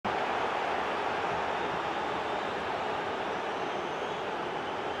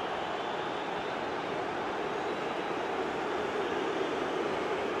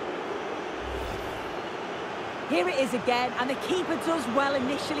Here it is again, and the keeper does well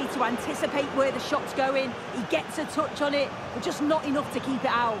initially to anticipate where the shot's going. He gets a touch on it, but just not enough to keep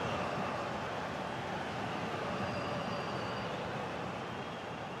it out.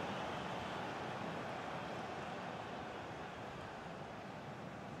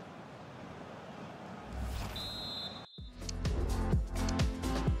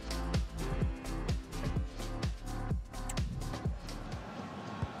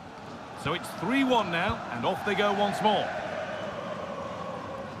 So it's 3-1 now, and off they go once more.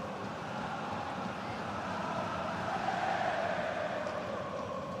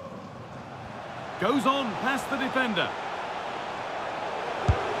 Goes on past the defender.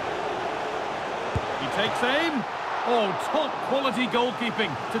 He takes aim. Oh, top quality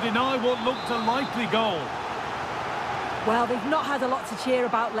goalkeeping to deny what looked a likely goal. Well, they've not had a lot to cheer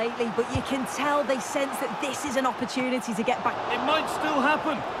about lately, but you can tell they sense that this is an opportunity to get back. It might still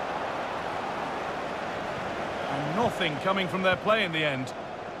happen. And nothing coming from their play in the end.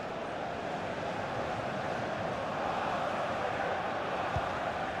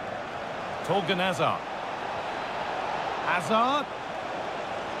 Torgan Hazard. Hazard.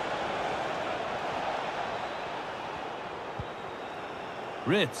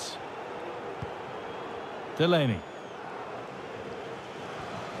 Ritz. Delaney.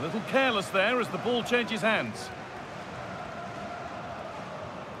 A little careless there as the ball changes hands.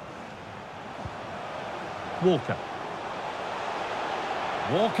 Walker.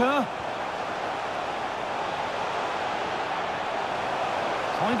 Walker.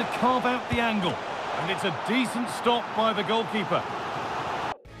 Trying to carve out the angle. And it's a decent stop by the goalkeeper.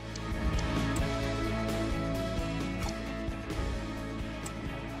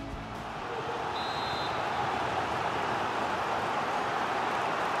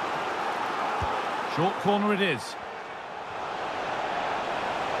 Short corner it is.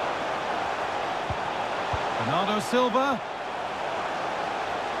 Bernardo Silva.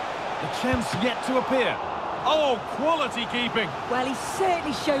 The chance yet to appear. Oh, quality keeping. Well, he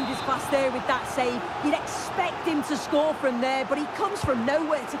certainly showed his class there with that save. You'd expect him to score from there, but he comes from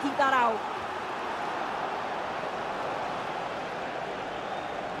nowhere to keep that out.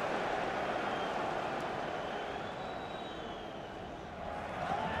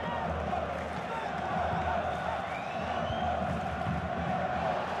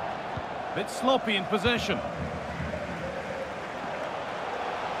 Bit sloppy in possession.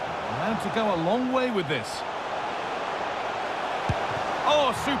 Allowed to go a long way with this.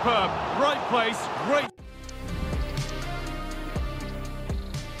 Oh, superb. Right place, great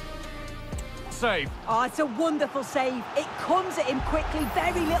save. Oh, it's a wonderful save. It comes at him quickly,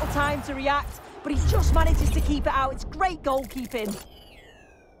 very little time to react, but he just manages to keep it out. It's great goalkeeping.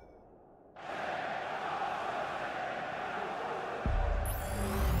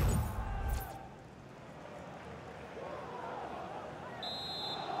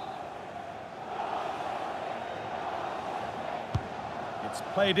 It's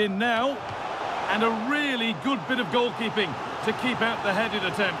played in now, and a really good bit of goalkeeping to keep out the headed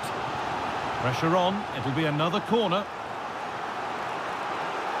attempt. Pressure on, it'll be another corner.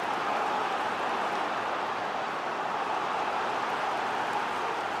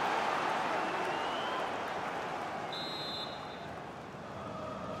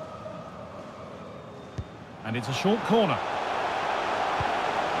 And it's a short corner.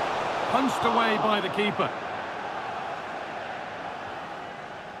 Punched away by the keeper.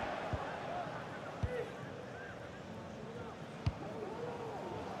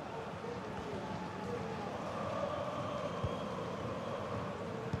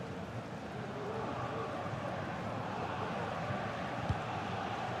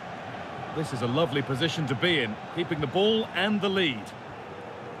 This is a lovely position to be in, keeping the ball and the lead.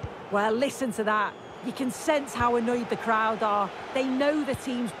 Well, listen to that. You can sense how annoyed the crowd are. They know the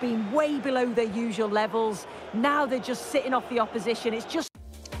team's been way below their usual levels. Now they're just sitting off the opposition. It's just...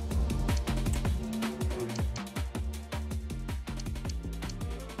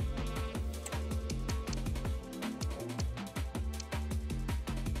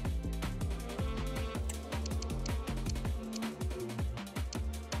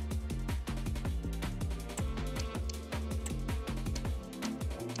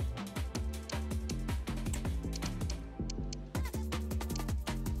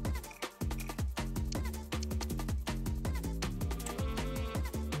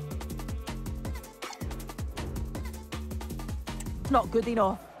 not good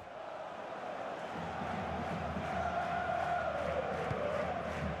enough.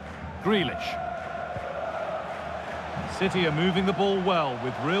 Grealish. City are moving the ball well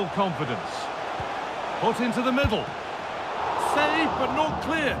with real confidence. Put into the middle. Saved but not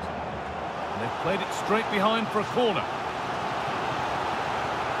cleared. And they've played it straight behind for a corner.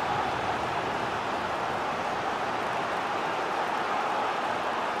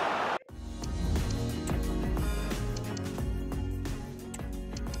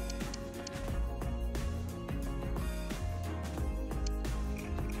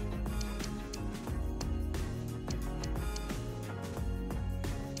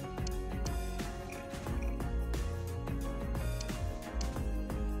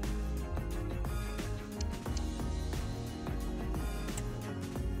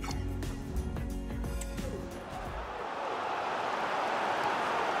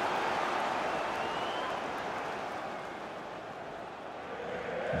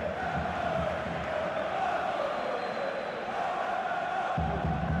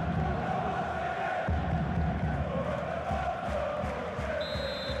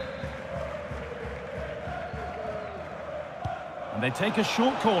 And they take a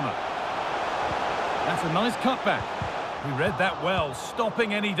short corner. That's a nice cutback. He read that well,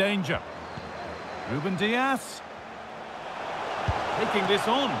 stopping any danger. Ruben Diaz. Taking this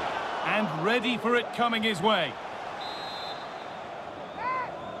on. And ready for it coming his way.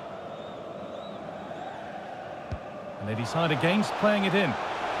 And they decide against playing it in.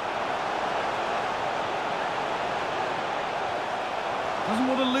 Doesn't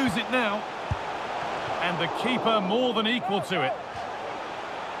want to lose it now. And the keeper more than equal to it.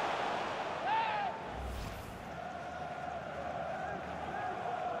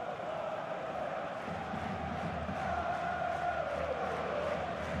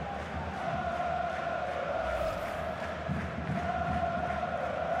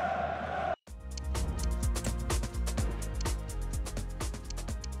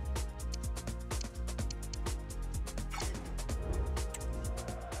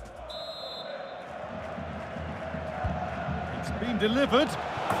 Been delivered.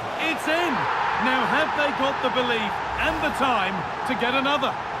 It's in. Now have they got the belief and the time to get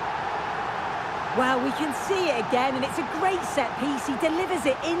another? Well, we can see it again, and it's a great set piece. He delivers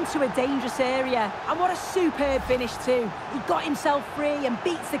it into a dangerous area. And what a superb finish too. He got himself free and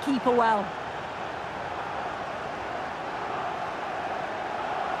beats the keeper well.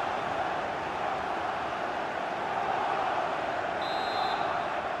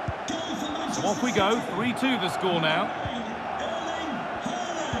 So off we go, 3-2 the score now.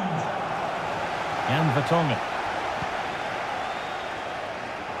 And Vertonghen.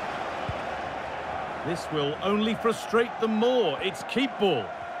 This will only frustrate them more. It's keep ball.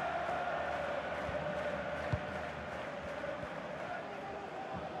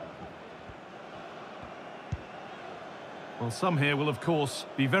 Well, some here will, of course,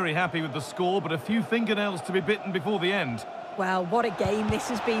 be very happy with the score, but a few fingernails to be bitten before the end. Well, what a game this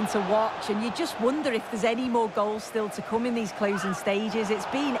has been to watch, and you just wonder if there's any more goals still to come in these closing stages. It's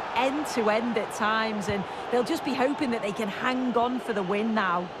been end-to-end at times, and they'll just be hoping that they can hang on for the win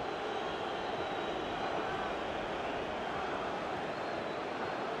now.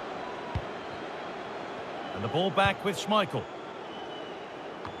 And the ball back with Schmeichel.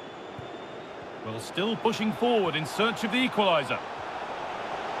 Well, still pushing forward in search of the equaliser.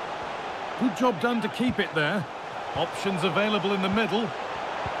 Good job done to keep it there. Options available in the middle.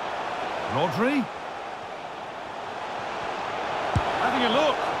 Rodri. Having a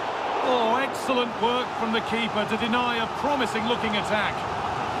look. Oh, excellent work from the keeper to deny a promising-looking attack.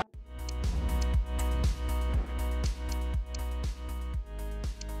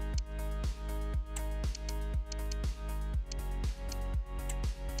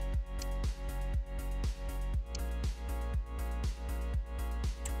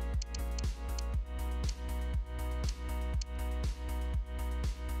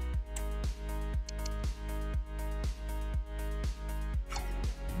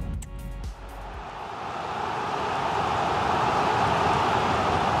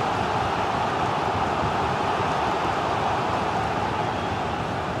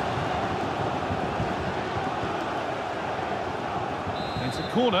 It's a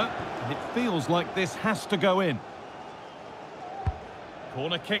corner, and it feels like this has to go in.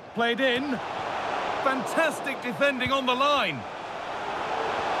 Corner kick played in. Fantastic defending on the line.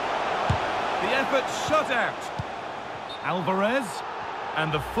 The effort shut out. Alvarez,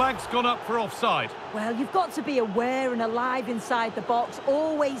 and the flag's gone up for offside. Well, you've got to be aware and alive inside the box.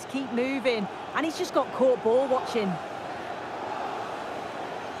 Always keep moving. And he's just got caught ball watching.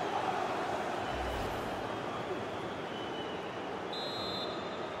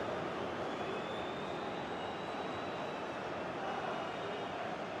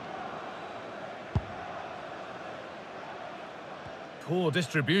 Poor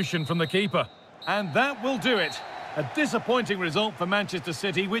distribution from the keeper. And that will do it. A disappointing result for Manchester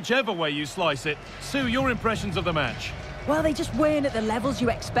City, whichever way you slice it. Sue, your impressions of the match? Well, they just weren't at the levels you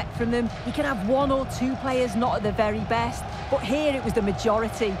expect from them. You can have one or two players not at the very best, but here it was the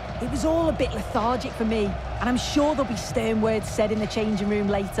majority. It was all a bit lethargic for me, and I'm sure there'll be stern words said in the changing room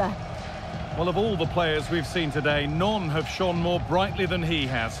later. Well, of all the players we've seen today, none have shone more brightly than he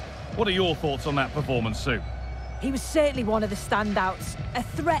has. What are your thoughts on that performance, Sue? He was certainly one of the standouts, a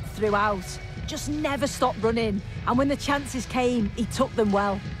threat throughout, just never stopped running, and when the chances came, he took them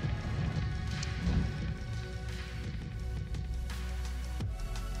well.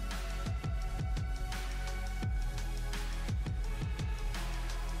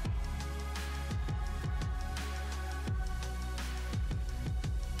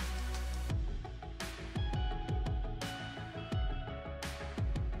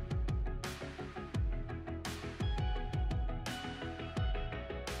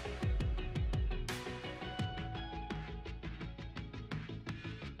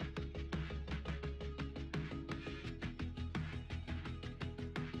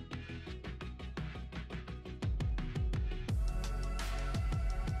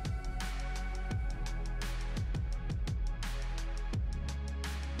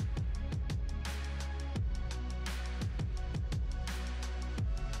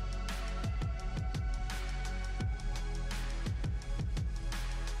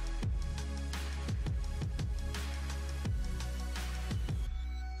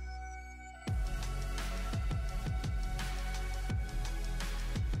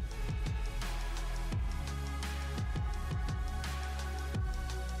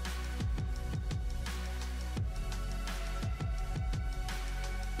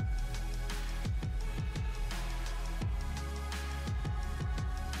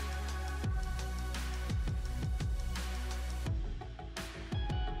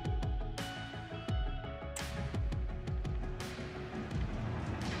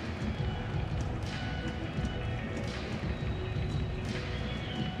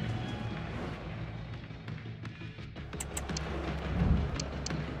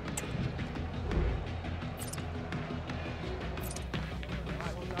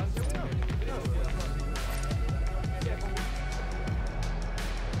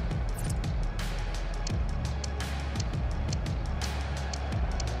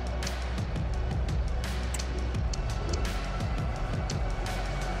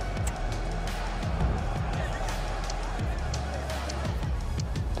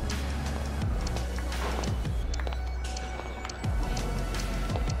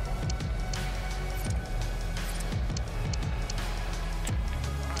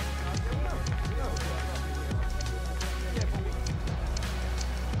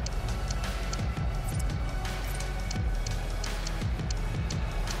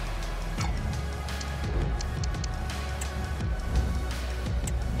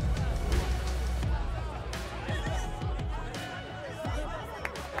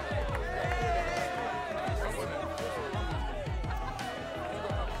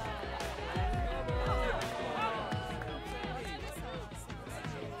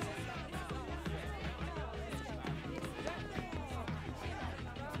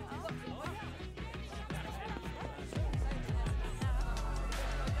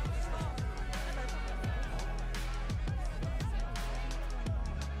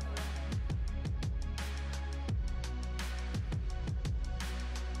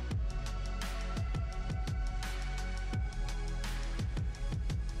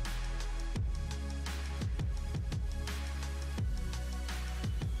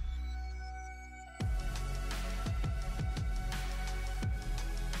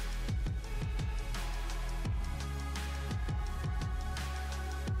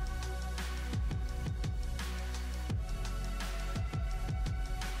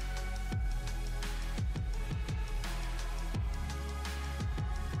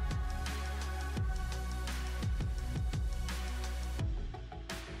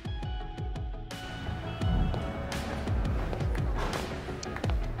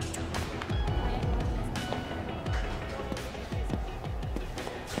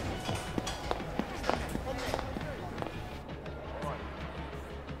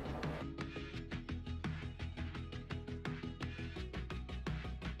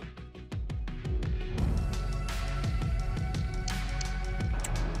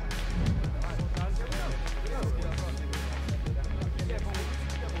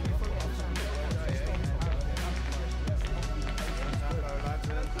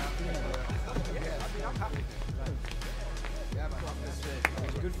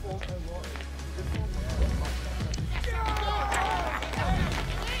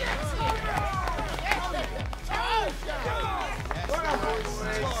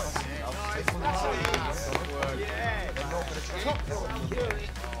 Do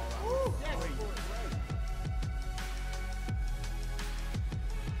it.